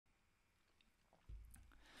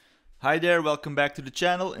Hi there, welcome back to the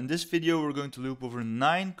channel. In this video we're going to loop over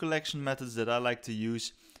 9 collection methods that I like to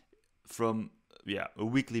use from a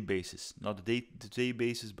weekly basis. Not a day-to-day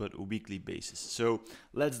basis, but a weekly basis. So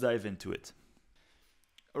let's dive into it.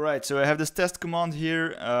 Alright, so I have this test command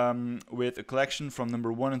here with a collection from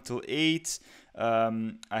number 1 until 8.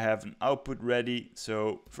 I have an output ready.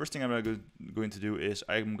 So first thing I'm going to do is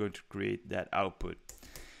I'm going to create that output.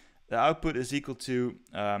 The output is equal to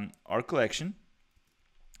our collection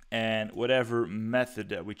and whatever method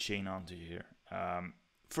that we chain onto here.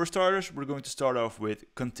 For starters, we're going to start off with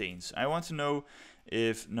contains. I want to know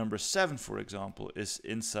if number 7, for example, is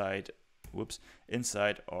inside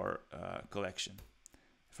our collection.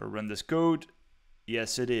 If I run this code,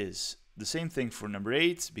 yes it is. The same thing for number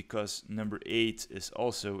 8, because number 8 is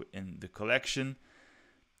also in the collection.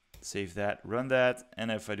 Save that, run that,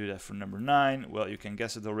 and if I do that for number 9, well, you can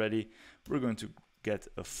guess it already, we're going to get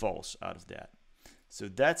a false out of that. So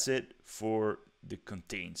that's it for the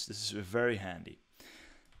contains. This is very handy.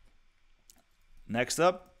 Next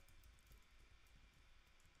up,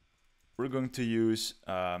 we're going to use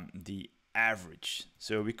the average.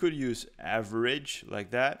 So we could use average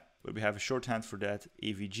like that, but we have a shorthand for that,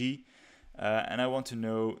 AVG. And I want to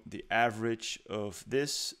know the average of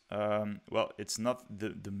this. Well, it's not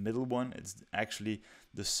the middle one, it's actually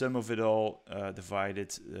the sum of it all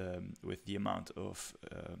divided with the amount of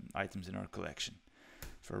items in our collection.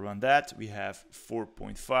 If I run that, we have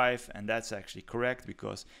 4.5, and that's actually correct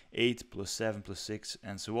because 8 plus 7 plus 6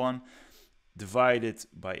 and so on divided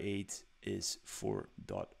by 8 is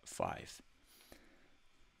 4.5.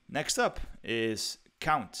 Next up is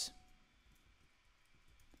count.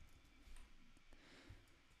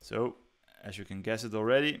 So, as you can guess it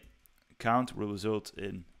already, count will result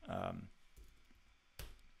in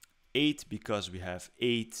 8 because we have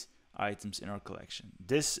 8 items in our collection.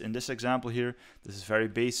 In this example here, this is very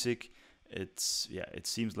basic. It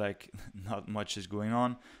seems like not much is going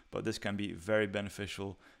on, but this can be very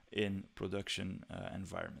beneficial in production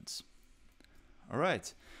environments. All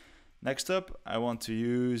right. Next up, I want to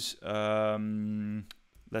use,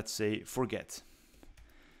 let's say, forget.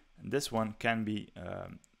 And this one can be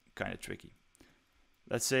kind of tricky.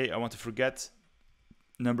 Let's say I want to forget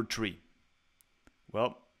number 3.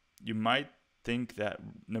 Well, you might think that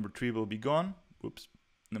number 3 will be gone. Oops,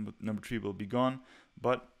 number 3 will be gone,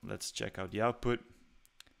 but let's check out the output.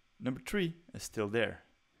 Number 3 is still there,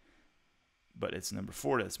 but it's number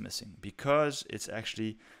 4 that's missing because it's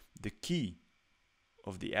actually the key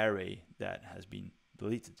of the array that has been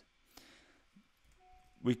deleted.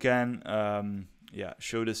 We can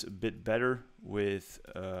show this a bit better with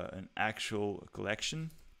an actual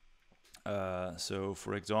collection. So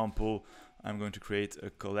for example, I'm going to create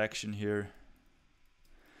a collection here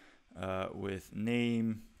with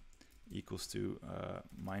name equals to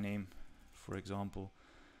my name, for example,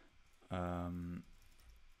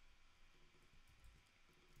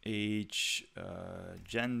 age,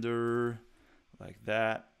 gender, like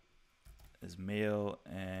that, is male,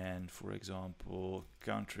 and for example,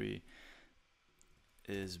 country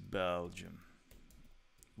is Belgium.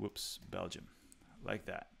 Whoops, Belgium, like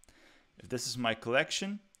that. If this is my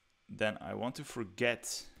collection, then I want to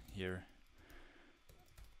forget here.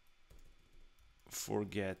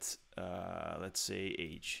 Forget, let's say,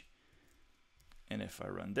 age. And if I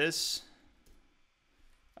run this,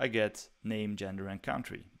 I get name, gender, and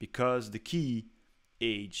country because the key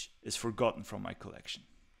age is forgotten from my collection.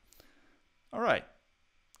 All right,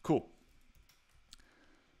 cool.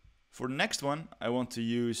 For the next one, I want to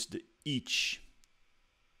use the each.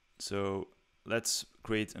 So let's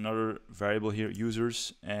create another variable here,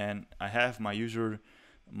 users, and I have my user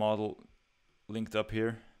model linked up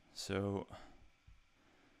here. So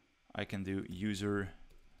I can do user,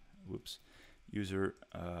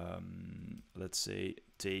 let's say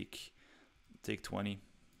take 20,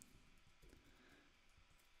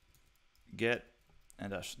 get,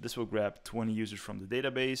 and this will grab 20 users from the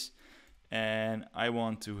database, and I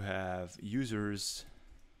want to have users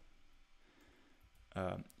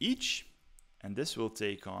each, and this will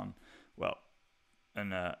take on, well,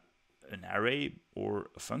 an array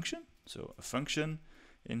or a function. So a function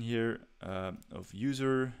in here of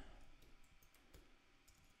user,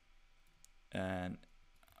 and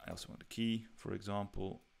I also want a key, for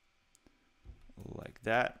example, like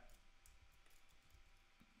that.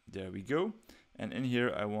 There we go. And in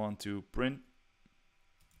here I want to print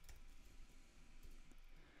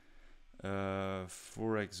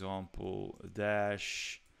for example a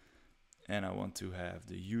dash, and I want to have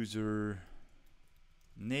the user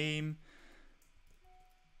name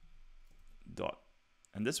dot,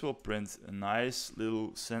 and this will print a nice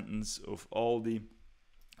little sentence of all the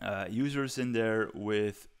users in there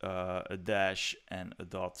with a dash and a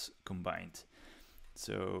dot combined.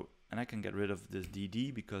 So, and I can get rid of this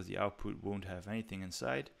dd because the output won't have anything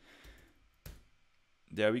inside.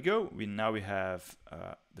 There we go. Now we have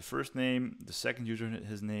the first name, the second user,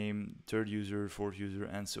 his name, third user, fourth user,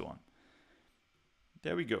 and so on.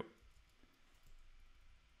 There we go.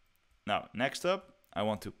 Now, next up, I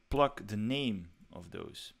want to pluck the name of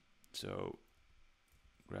those. So,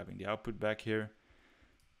 grabbing the output back here,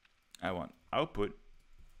 I want output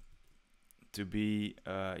to be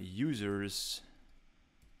users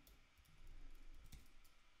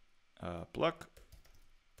pluck,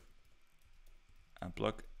 and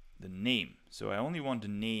pluck the name. So I only want the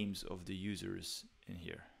names of the users in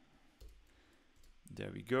here. There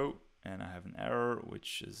we go. And I have an error,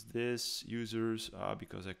 which is this users,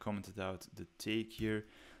 because I commented out the take here,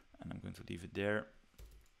 and I'm going to leave it there.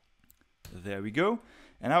 There we go.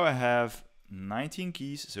 And now I have 19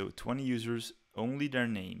 keys, so 20 users, only their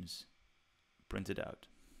names printed out.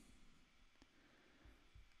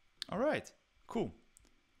 All right, cool.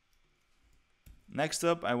 Next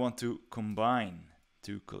up, I want to combine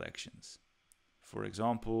two collections. For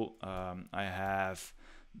example, I have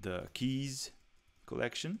the keys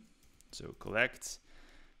collection. So collect,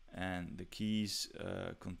 and the keys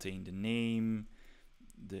contain the name,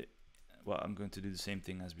 well, I'm going to do the same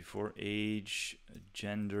thing as before, age,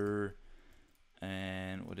 gender,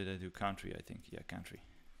 and what did I do? Country, I think. Yeah,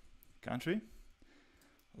 country,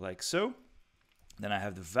 like so. Then I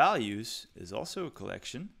have the values is also a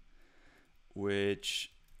collection,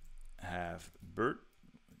 which have birth,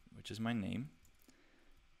 which is my name.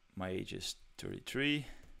 My age is 33.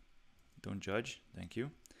 Don't judge, thank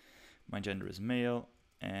you. My gender is male,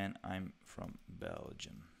 and I'm from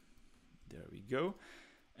Belgium. There we go.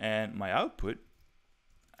 And my output,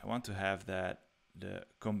 I want to have that the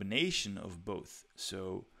combination of both.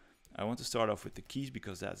 So I want to start off with the keys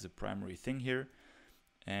because that's the primary thing here.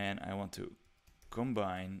 And I want to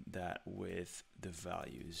combine that with the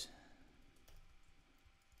values.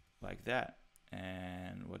 Like that.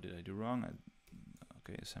 And what did I do wrong?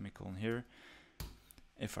 Okay, a semicolon here.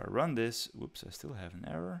 If I run this, whoops, I still have an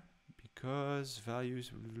error. Because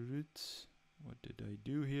values, what did I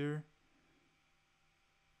do here?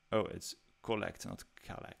 Oh, it's collect, not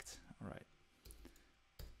collect. All right.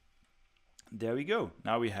 There we go.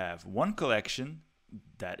 Now we have one collection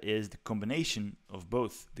that is the combination of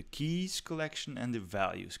both the keys collection and the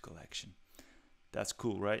values collection. That's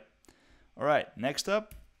cool, right? All right, next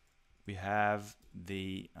up, we have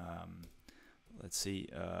the, let's see,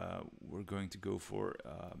 we're going to go for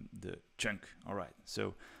the chunk. All right,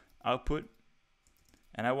 so output,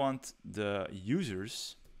 and I want the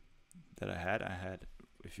users that I had,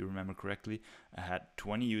 if you remember correctly, I had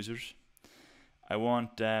 20 users. I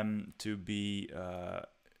want them to be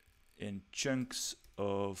in chunks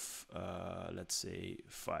of, let's say,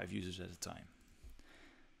 5 users at a time.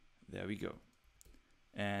 There we go.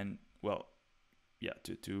 And, well, yeah,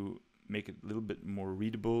 to make it a little bit more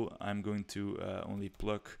readable, I'm going to only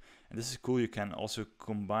pluck, and this is cool, you can also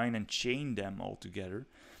combine and chain them all together.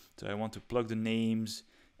 So I want to plug the names,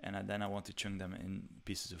 and then I want to chunk them in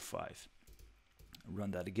pieces of 5.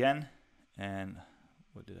 Run that again, and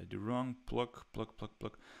what did I do wrong? Pluck.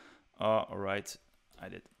 All right, I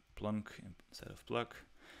did plunk instead of pluck.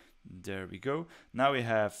 There we go. Now we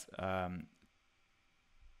have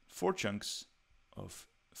 4 chunks of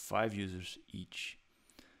 5 users each.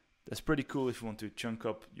 That's pretty cool if you want to chunk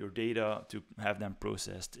up your data to have them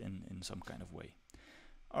processed in some kind of way.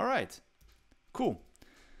 All right, cool.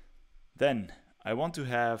 Then I want to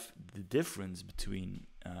have the difference between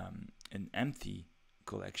an empty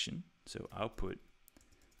collection, so output.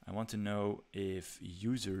 I want to know if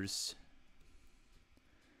users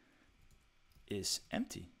is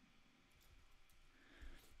empty.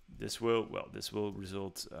 This will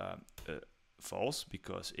result false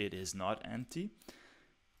because it is not empty.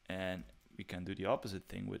 And we can do the opposite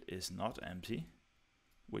thing with is not empty,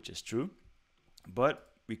 which is true.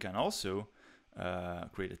 But we can also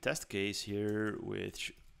create a test case here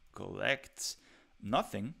which collects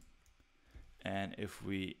nothing. And if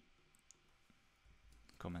we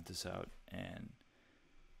comment this out and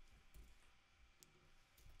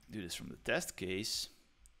do this from the test case,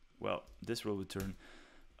 well, this will return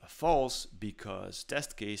a false because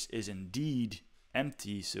test case is indeed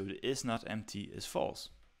empty, so the is not empty is false.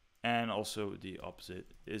 And also the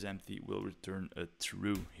opposite, is empty, will return a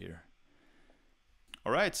true here.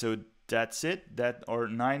 All right, so that's it. That are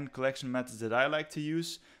 9 collection methods that I like to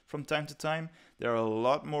use from time to time. There are a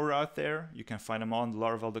lot more out there. You can find them on the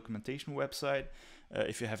Laravel documentation website.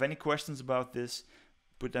 If you have any questions about this,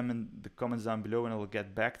 put them in the comments down below and I will get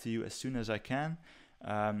back to you as soon as I can.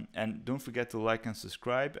 And don't forget to like and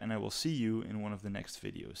subscribe, and I will see you in one of the next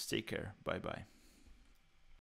videos. Take care. Bye bye.